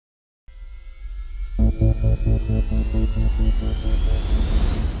I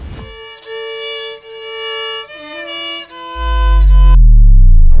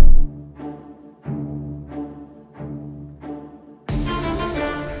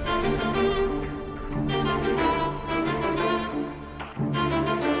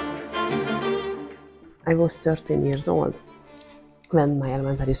was 13 years old when my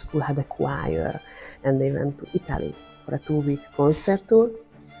elementary school had a choir, and they went to Italy for a 2-week concert tour,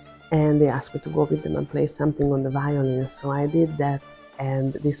 and they asked me to go with them and play something on the violin. So I did that,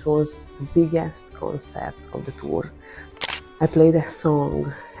 and this was the biggest concert of the tour. I played a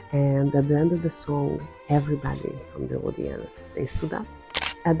song, and at the end of the song, everybody from the audience, they stood up.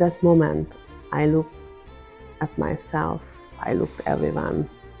 At that moment, I looked at myself, I looked at everyone,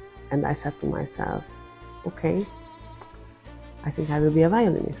 and I said to myself, okay, I think I will be a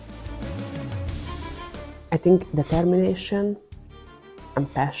violinist. I think determination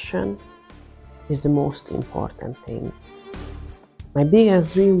and passion is the most important thing. My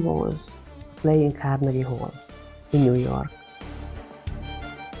biggest dream was playing Carnegie Hall in New York.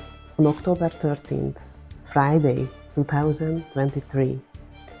 On October 13th, Friday 2023,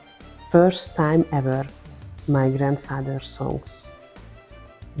 first time ever my grandfather's songs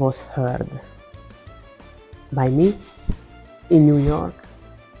was heard by me in New York,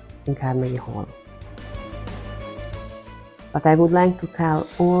 in Carnegie Hall. But I would like to tell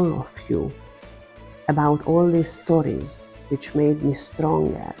all of you about all these stories which made me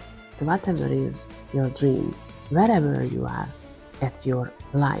stronger. Whatever is your dream, wherever you are at your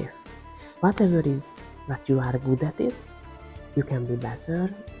life, whatever is that you are good at it, you can be better,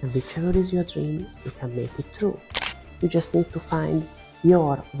 and whichever is your dream, you can make it true. You just need to find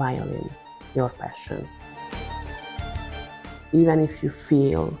your violin, your passion. Even if you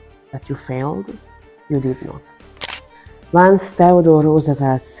feel that you failed, you did not. Once Theodore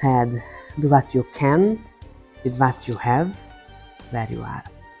Roosevelt said, do what you can with what you have, where you are.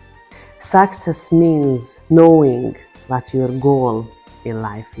 Success means knowing what your goal in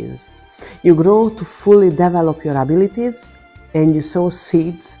life is. You grow to fully develop your abilities, and you sow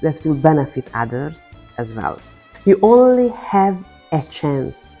seeds that will benefit others as well. You only have a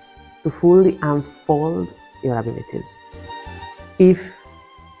chance to fully unfold your abilities if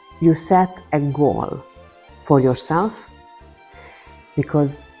you set a goal for yourself,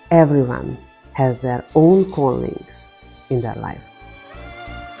 because everyone has their own callings in their life.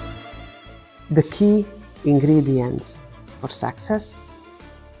 The key ingredients for success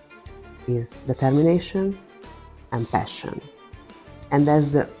is determination and passion, and that's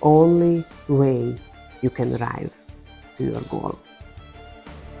the only way you can arrive to your goal.